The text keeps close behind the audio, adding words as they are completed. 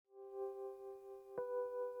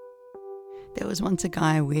There was once a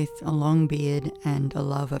guy with a long beard and a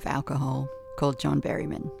love of alcohol called John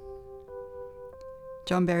Berryman.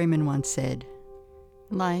 John Berryman once said,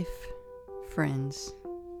 "Life, friends,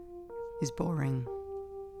 is boring.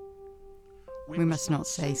 We must not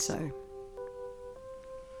say so.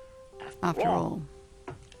 After all,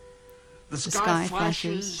 the sky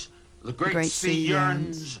flashes, the great sea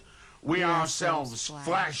yearns, we ourselves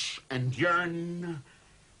flash and yearn,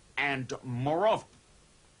 and moreover,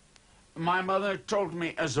 my mother told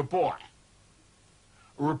me as a boy,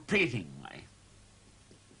 repeatingly,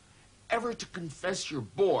 ever to confess you're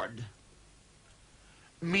bored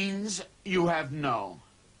means you have no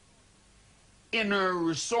inner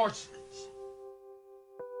resources."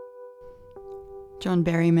 John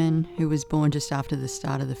Berryman, who was born just after the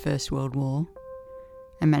start of the First World War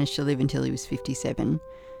and managed to live until he was 57,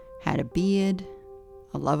 had a beard,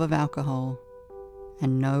 a love of alcohol,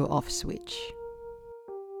 and no off switch.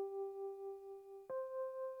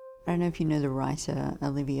 I don't know if you know the writer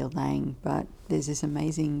Olivia Laing, but there's this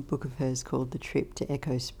amazing book of hers called The Trip to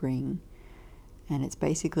Echo Spring, and it's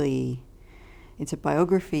a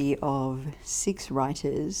biography of 6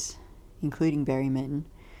 writers, including Berryman,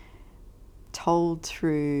 told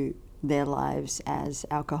through their lives as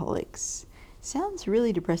alcoholics. Sounds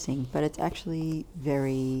really depressing, but it's actually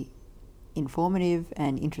very informative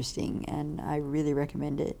and interesting, and I really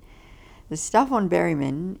recommend it. The stuff on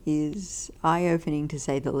Berryman is eye-opening to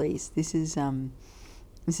say the least. This is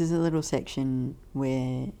a little section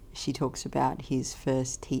where she talks about his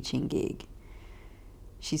first teaching gig.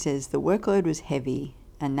 She says, "The workload was heavy,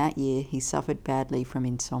 and that year he suffered badly from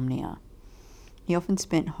insomnia. He often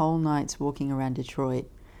spent whole nights walking around Detroit,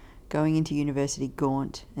 going into university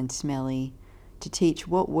gaunt and smelly, to teach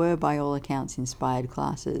what were by all accounts inspired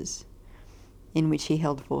classes, in which he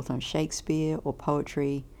held forth on Shakespeare or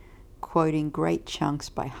poetry, quoting great chunks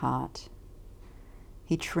by heart.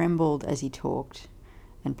 He trembled as he talked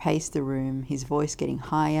and paced the room, his voice getting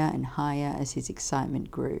higher and higher as his excitement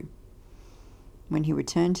grew. When he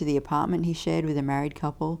returned to the apartment he shared with a married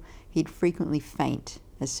couple, he'd frequently faint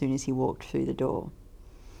as soon as he walked through the door.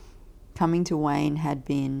 Coming to Wayne had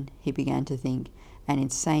been, he began to think, an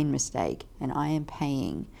insane mistake, and I am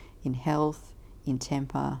paying in health, in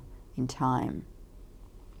temper, in time.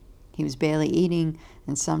 He was barely eating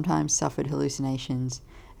and sometimes suffered hallucinations,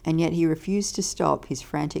 and yet he refused to stop his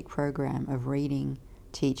frantic program of reading,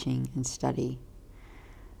 teaching, and study.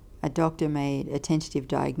 A doctor made a tentative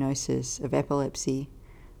diagnosis of epilepsy,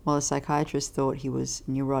 while a psychiatrist thought he was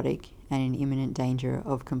neurotic and in imminent danger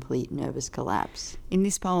of complete nervous collapse." In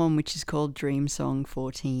this poem, which is called Dream Song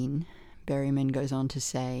 14, Berryman goes on to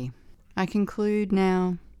say, "I conclude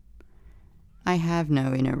now, I have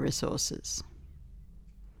no inner resources,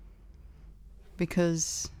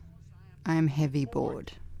 because I am heavy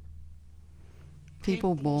bored.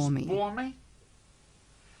 People bore me.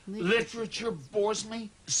 Literature bores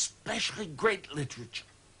me, especially great literature.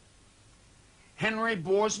 Henry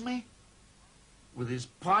bores me with his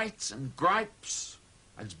plights and gripes,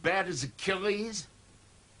 as bad as Achilles.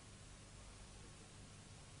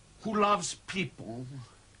 Who loves people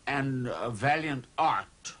and a valiant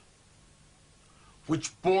art,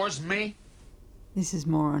 which bores me." This is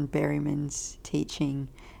more on Berryman's teaching.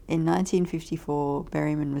 In 1954,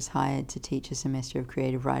 Berryman was hired to teach a semester of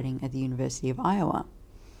creative writing at the University of Iowa.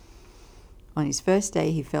 On his first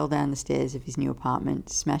day, he fell down the stairs of his new apartment,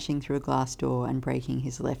 smashing through a glass door and breaking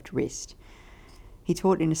his left wrist. He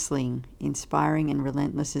taught in a sling, inspiring and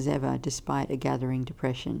relentless as ever despite a gathering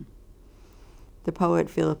depression. The poet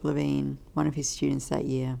Philip Levine, one of his students that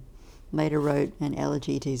year, later wrote an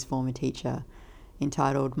elegy to his former teacher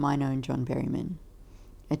entitled Mine Own John Berryman,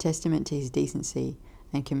 a testament to his decency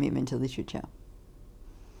and commitment to literature.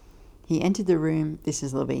 He entered the room, this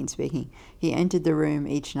is Levine speaking, he entered the room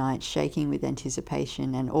each night shaking with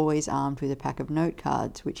anticipation and always armed with a pack of note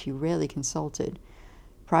cards which he rarely consulted.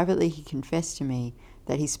 Privately he confessed to me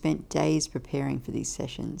that he spent days preparing for these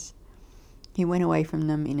sessions. He went away from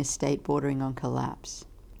them in a state bordering on collapse.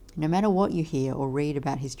 No matter what you hear or read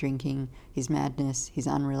about his drinking, his madness, his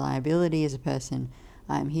unreliability as a person,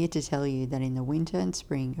 I am here to tell you that in the winter and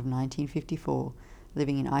spring of 1954,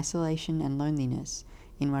 living in isolation and loneliness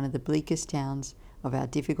in one of the bleakest towns of our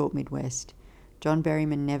difficult Midwest, John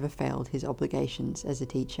Berryman never failed his obligations as a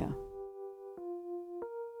teacher."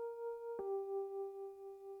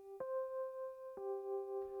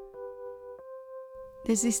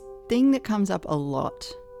 There's this thing that comes up a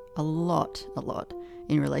lot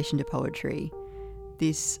in relation to poetry.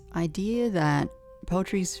 This idea that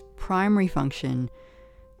poetry's primary function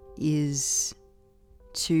is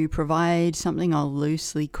to provide something I'll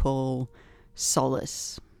loosely call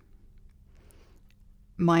solace.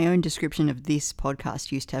 my own description of this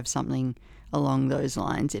podcast used to have something along those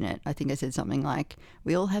lines in it. I think I said something like,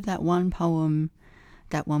 we all have that one poem,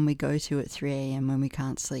 that one we go to at 3 a.m. when we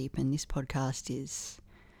can't sleep, and this podcast is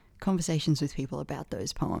conversations with people about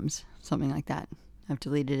those poems, something like that. I've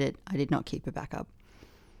deleted it. I did not keep a backup.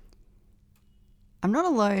 I'm not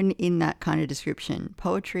alone in that kind of description.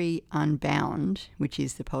 Poetry Unbound, which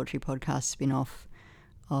is the poetry podcast spin-off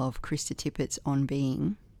of Krista Tippett's On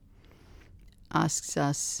Being, asks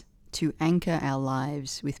us to anchor our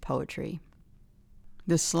lives with poetry.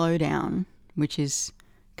 The Slowdown, which is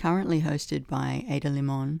currently hosted by Ada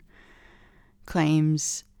Limon,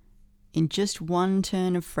 claims in just one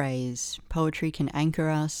turn of phrase, poetry can anchor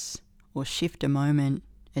us or shift a moment,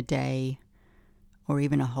 a day, or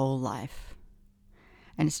even a whole life.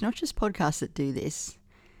 And it's not just podcasts that do this.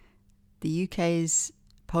 The UK's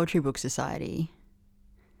Poetry Book Society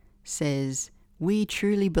says, we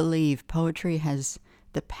truly believe poetry has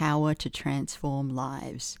the power to transform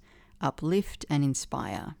lives, uplift and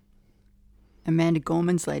inspire. Amanda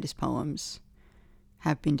Gorman's latest poems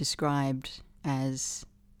have been described as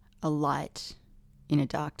a light in a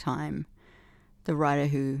dark time. The writer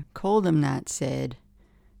who called them that said,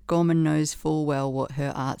 Gorman knows full well what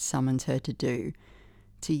her art summons her to do,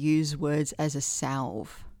 to use words as a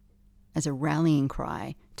salve, as a rallying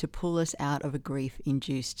cry, to pull us out of a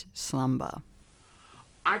grief-induced slumber.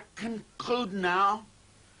 I conclude now,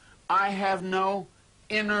 I have no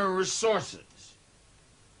inner resources,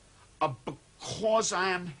 because I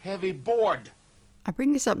am heavy bored. I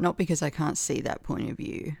bring this up not because I can't see that point of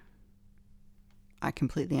view. I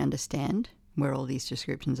completely understand where all these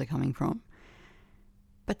descriptions are coming from.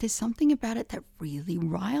 But there's something about it that really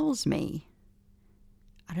riles me.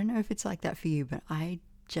 I don't know if it's like that for you, but I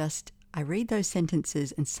read those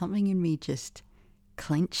sentences and something in me just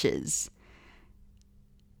clenches.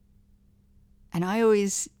 And I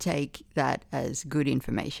always take that as good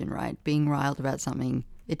information, right? Being riled about something,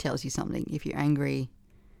 it tells you something. If you're angry,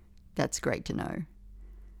 that's great to know.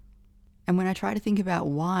 And when I try to think about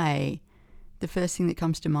why, the first thing that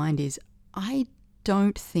comes to mind is, I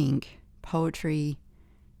don't think poetry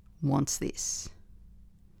wants this.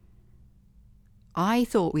 I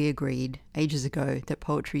thought we agreed ages ago that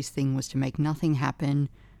poetry's thing was to make nothing happen,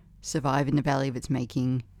 survive in the valley of its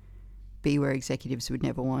making, be where executives would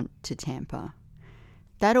never want to tamper.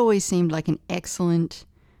 That always seemed like an excellent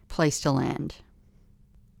place to land.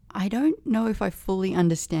 I don't know if I fully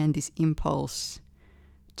understand this impulse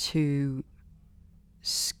to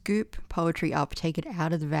scoop poetry up, take it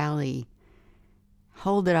out of the valley,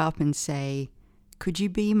 hold it up and say, could you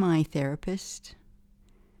be my therapist?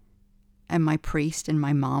 And my priest and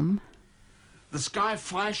my mum? The sky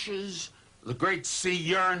flashes, the great sea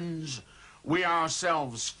yearns, we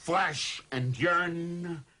ourselves flash and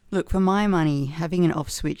yearn. Look, for my money, having an off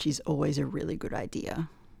switch is always a really good idea.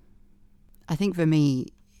 I think for me,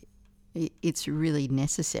 it's really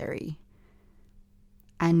necessary.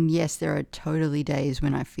 And yes, there are totally days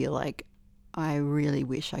when I feel like I really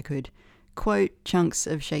wish I could quote chunks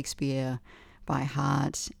of Shakespeare by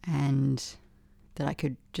heart, and that I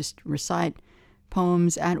could just recite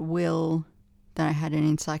poems at will, that I had an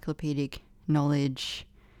encyclopedic knowledge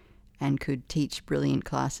and could teach brilliant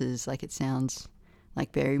classes like it sounds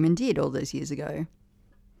like Berryman did all those years ago.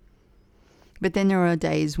 But then there are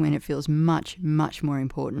days when it feels much, much more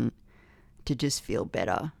important to just feel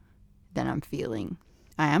better than I'm feeling.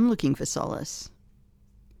 I am looking for solace.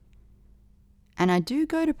 And I do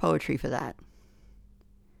go to poetry for that.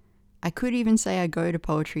 I could even say I go to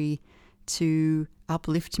poetry to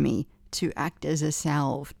uplift me, to act as a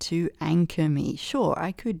salve, to anchor me. Sure,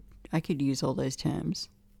 I could use all those terms.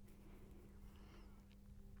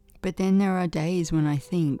 But then there are days when I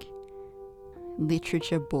think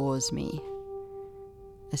literature bores me,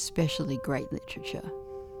 especially great literature.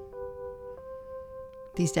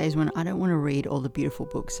 These days when I don't want to read all the beautiful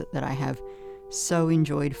books that I have so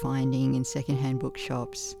enjoyed finding in secondhand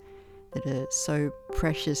bookshops that are so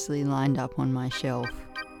preciously lined up on my shelf.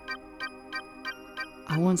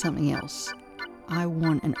 I want something else. I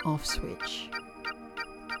want an off switch.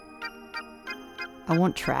 I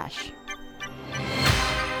want trash.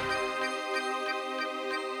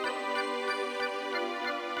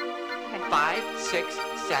 Okay. 5, 6,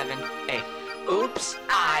 7, 8. Oops,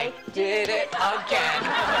 I did it again.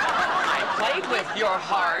 I played with your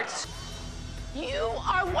hearts. You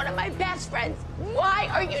are one of my best friends. Why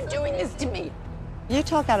are you doing this to me? You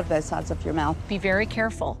talk out of both sides of your mouth. Be very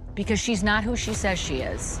careful, because she's not who she says she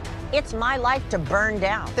is. It's my life to burn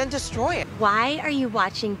down. Then destroy it. Why are you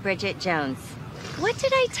watching Bridget Jones? What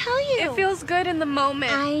did I tell you? It feels good in the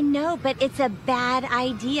moment. I know, but it's a bad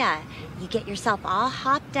idea. You get yourself all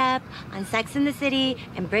hopped up on Sex and the City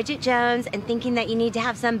and Bridget Jones and thinking that you need to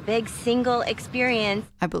have some big single experience.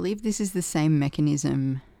 I believe this is the same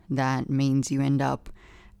mechanism that means you end up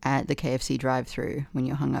at the KFC drive-thru when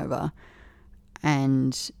you're hungover,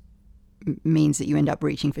 and means that you end up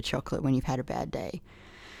reaching for chocolate when you've had a bad day.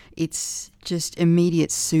 It's just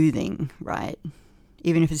immediate soothing, right?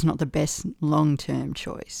 Even if it's not the best long-term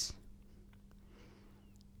choice.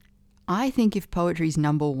 I think if poetry's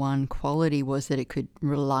number one quality was that it could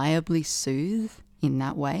reliably soothe in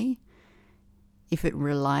that way, if it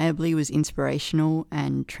reliably was inspirational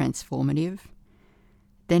and transformative,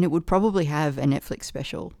 then it would probably have a Netflix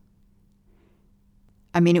special.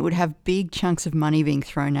 I mean, it would have big chunks of money being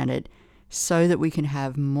thrown at it so that we can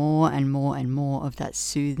have more and more and more of that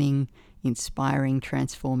soothing, inspiring,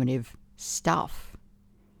 transformative stuff.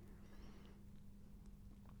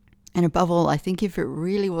 And above all, I think if it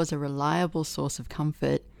really was a reliable source of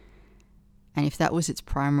comfort, and if that was its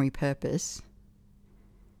primary purpose,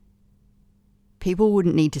 people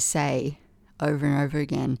wouldn't need to say over and over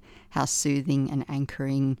again how soothing and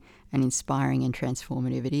anchoring and inspiring and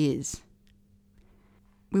transformative it is.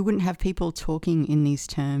 We wouldn't have people talking in these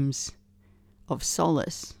terms of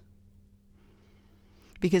solace.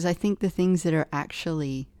 Because I think the things that are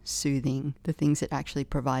actually soothing, the things that actually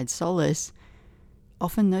provide solace,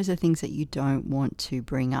 often those are things that you don't want to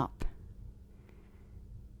bring up.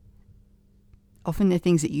 Often they're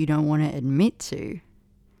things that you don't want to admit to.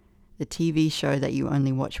 The TV show that you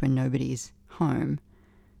only watch when nobody's home.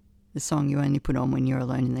 The song you only put on when you're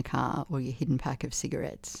alone in the car, or your hidden pack of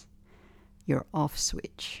cigarettes. Your off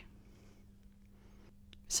switch.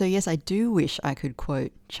 So yes, I do wish I could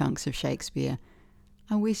quote chunks of Shakespeare.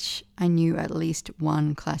 I wish I knew at least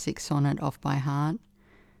one classic sonnet off by heart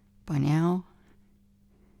by now.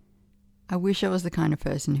 I wish I was the kind of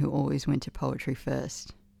person who always went to poetry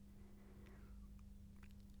first.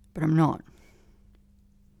 But I'm not.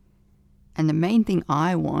 And the main thing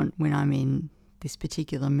I want when I'm in this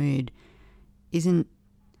particular mood isn't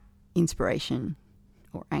inspiration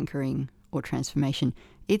or anchoring or transformation.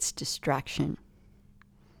 It's distraction.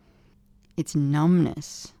 It's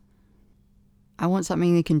numbness. I want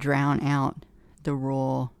something that can drown out the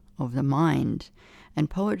roar of the mind. And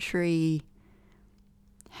poetry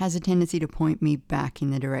has a tendency to point me back in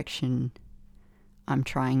the direction I'm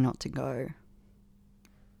trying not to go.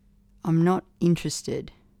 I'm not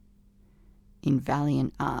interested in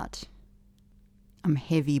valiant art. I'm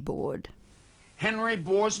heavy bored. Henry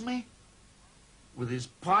bores me with his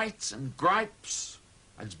plights and gripes,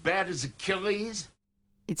 as bad as Achilles.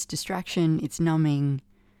 It's distraction, it's numbing.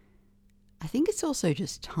 I think it's also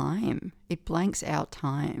just time. It blanks out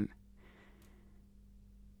time.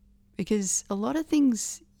 Because a lot of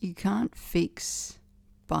things you can't fix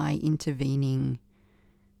by intervening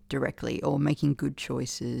directly or making good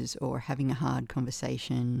choices or having a hard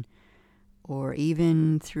conversation or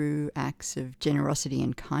even through acts of generosity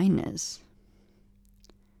and kindness.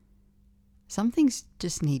 Some things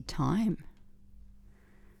just need time.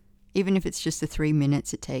 Even if it's just the 3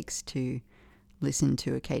 minutes it takes to listen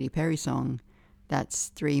to a Katy Perry song, that's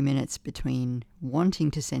 3 minutes between wanting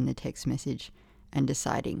to send the text message and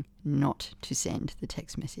deciding not to send the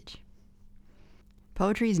text message.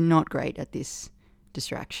 Poetry is not great at this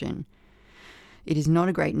distraction. It is not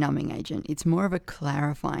a great numbing agent. It's more of a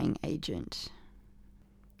clarifying agent.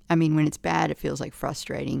 I mean, when it's bad, it feels like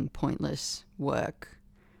frustrating, pointless work.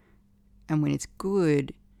 And when it's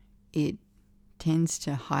good, it tends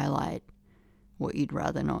to highlight what you'd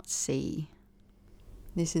rather not see.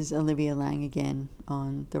 This is Olivia Laing again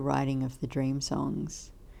on the writing of the Dream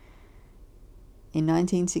Songs. In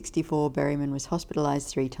 1964, Berryman was hospitalized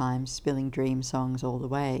 3 times, spilling dream songs all the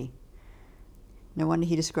way. No wonder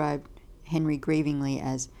he described Henry grievingly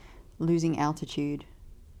as losing altitude.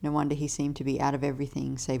 No wonder he seemed to be out of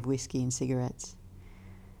everything save whiskey and cigarettes.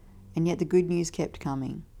 And yet the good news kept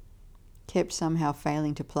coming, kept somehow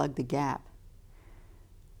failing to plug the gap.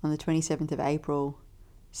 On the 27th of April,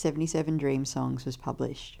 77 Dream Songs was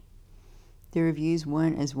published. The reviews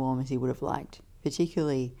weren't as warm as he would have liked,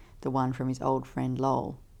 particularly the one from his old friend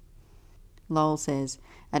Lowell. Lowell says,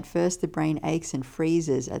 "At first the brain aches and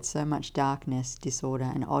freezes at so much darkness, disorder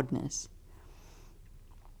and oddness."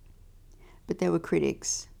 But there were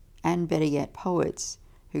critics, and better yet poets,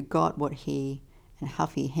 who got what he and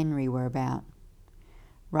Huffy Henry were about.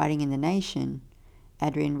 Writing in The Nation,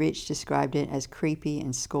 Adrian Rich described it as creepy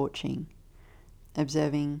and scorching,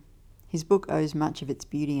 observing, "His book owes much of its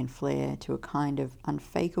beauty and flair to a kind of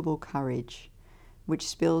unfakeable courage, which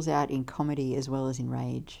spills out in comedy as well as in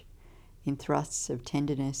rage. in thrusts of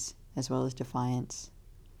tenderness as well as defiance.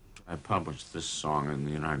 I published this song in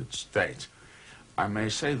the United States. I may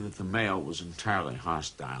say that the mail was entirely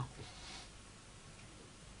hostile.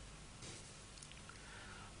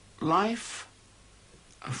 Life,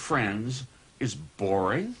 friends, is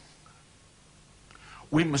boring.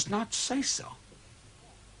 We must not say so.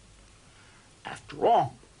 After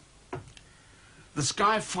all, the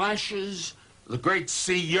sky flashes, the great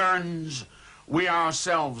sea yearns, we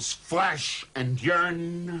ourselves flash and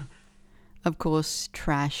yearn. Of course,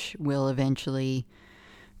 trash will eventually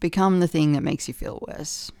become the thing that makes you feel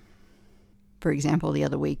worse. For example, the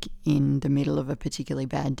other week, in the middle of a particularly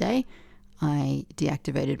bad day, I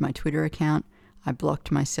deactivated my Twitter account. I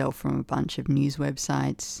blocked myself from a bunch of news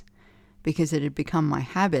websites because it had become my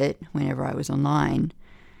habit whenever I was online,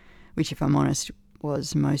 which, if I'm honest,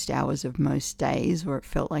 was most hours of most days, or it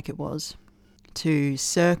felt like it was, to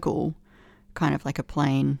circle, kind of like a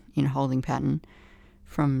plane in a holding pattern,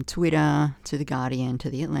 from Twitter to The Guardian to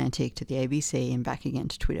The Atlantic to the ABC and back again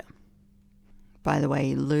to Twitter. By the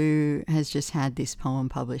way, Lou has just had this poem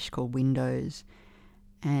published called Windows,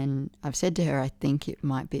 and I've said to her I think it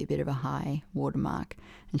might be a bit of a high watermark,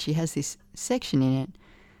 and she has this section in it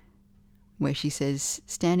where she says,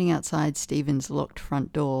 standing outside Stephen's locked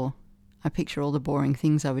front door, I picture all the boring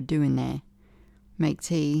things I would do in there. Make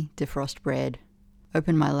tea, defrost bread,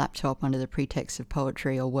 open my laptop under the pretext of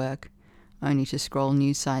poetry or work, only to scroll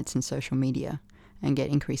news sites and social media and get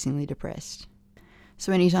increasingly depressed.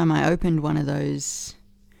 So anytime I opened one of those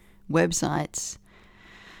websites,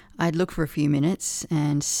 I'd look for a few minutes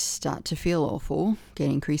and start to feel awful, get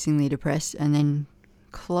increasingly depressed, and then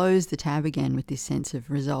close the tab again with this sense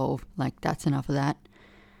of resolve, like that's enough of that.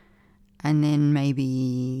 And then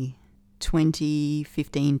maybe 20,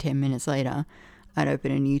 15, 10 minutes later, I'd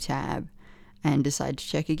open a new tab and decide to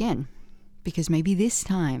check again. Because maybe this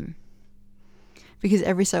time. Because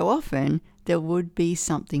every so often, there would be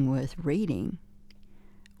something worth reading.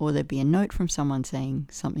 Or there'd be a note from someone saying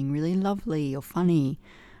something really lovely or funny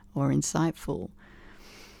or insightful.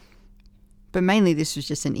 But mainly this was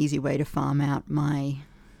just an easy way to farm out my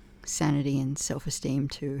sanity and self-esteem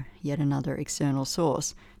to yet another external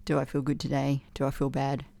source. Do I feel good today? Do I feel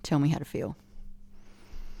bad? Tell me how to feel.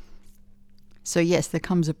 So yes, there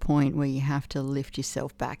comes a point where you have to lift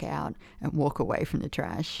yourself back out and walk away from the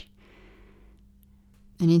trash.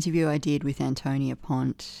 An interview I did with Antonia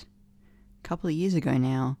Pont a couple of years ago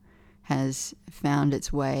now has found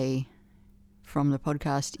its way from the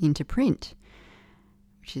podcast into print,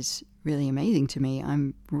 which is really amazing to me.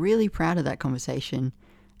 I'm really proud of that conversation,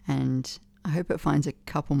 and I hope it finds a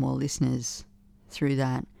couple more listeners through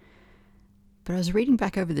that. But I was reading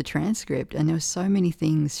back over the transcript, and there were so many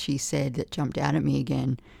things she said that jumped out at me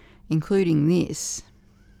again, including this.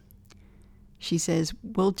 She says,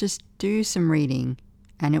 we'll just do some reading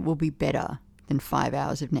and it will be better than 5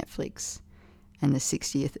 hours of Netflix and the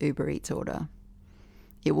 60th Uber Eats order.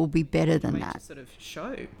 It will be better than that. To sort of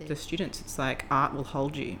show the students, it's like art will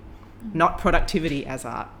hold you. Not productivity as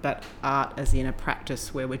art, but art as in a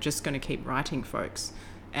practice where we're just going to keep writing, folks,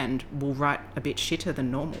 and we'll write a bit shitter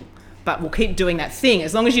than normal. But we'll keep doing that thing.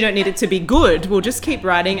 As long as you don't need it to be good, we'll just keep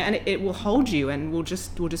writing and it will hold you, and we'll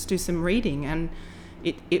just do some reading, and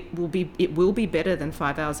it will be better than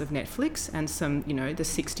 5 hours of Netflix and some, the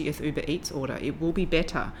 60th Uber Eats order. It will be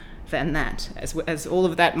better than that. As all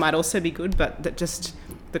of that might also be good, but that just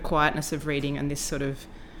the quietness of reading and this sort of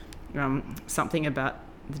something about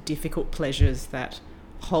the difficult pleasures that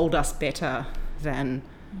hold us better than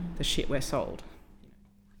the shit we're sold.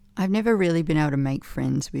 I've never really been able to make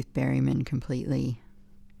friends with Berryman completely.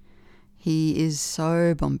 He is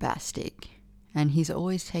so bombastic, and he's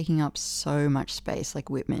always taking up so much space, like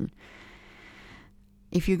Whitman.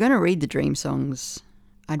 If you're going to read the Dream Songs,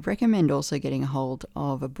 I'd recommend also getting a hold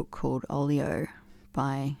of a book called Olio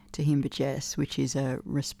by Tahim Burgess, which is a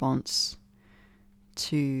response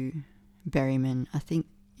to Berryman. I think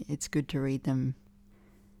it's good to read them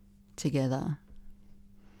together.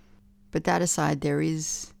 But that aside, there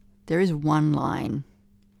is one line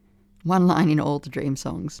in all the Dream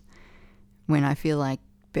Songs when I feel like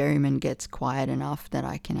Berryman gets quiet enough that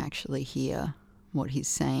I can actually hear what he's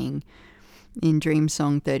saying. In Dream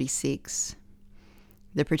Song 36,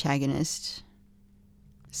 the protagonist,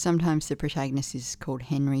 sometimes the protagonist is called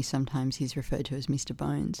Henry, sometimes he's referred to as Mr.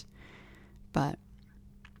 Bones, but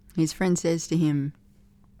his friend says to him,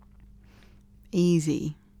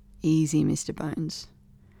 "Easy, easy, Mr. Bones.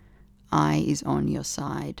 I is on your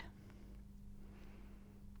side."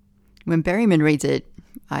 When Berryman reads it,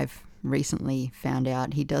 I've recently found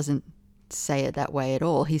out he doesn't say it that way at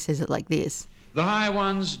all. He says it like this. The high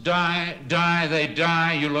ones die, die, they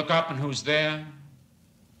die. You look up and who's there?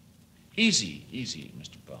 Easy, easy,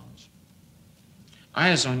 Mr. Bones.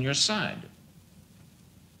 I is on your side.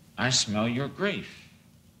 I smell your grief.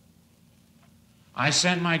 I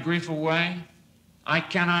send my grief away. I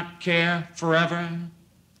cannot care forever.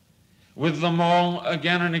 With them all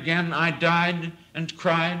again and again I died and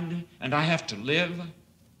cried, and I have to live.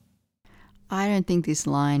 I don't think this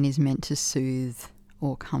line is meant to soothe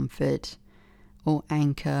or comfort or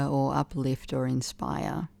anchor or uplift or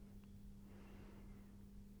inspire.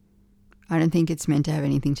 I don't think it's meant to have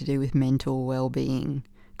anything to do with mental well-being.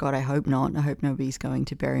 God, I hope not. I hope nobody's going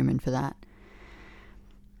to Berryman for that.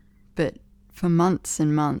 But for months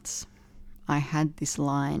and months, I had this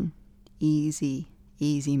line, easy,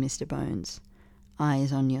 easy, Mr. Bones. I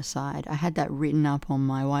is on your side. I had that written up on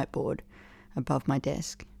my whiteboard above my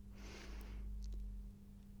desk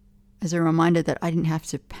as a reminder that I didn't have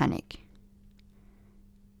to panic,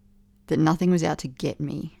 that nothing was out to get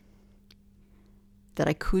me, that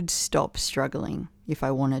I could stop struggling if I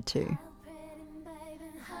wanted to,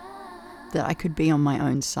 that I could be on my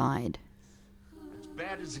own side. As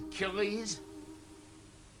bad as Achilles,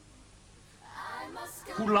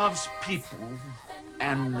 who loves people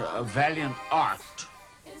and a valiant art,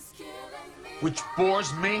 which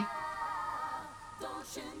bores me,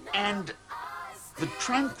 and the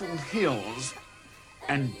tranquil hills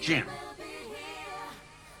and gin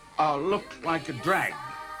looked like a drag,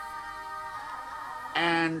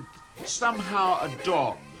 and somehow a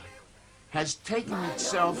dog has taken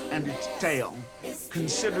itself and its tail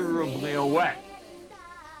considerably away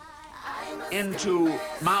into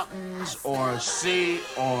mountains or sea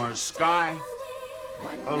or sky,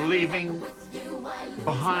 leaving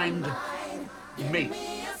behind me,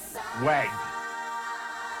 Wag.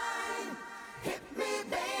 Hit me,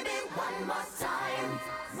 baby, one more time.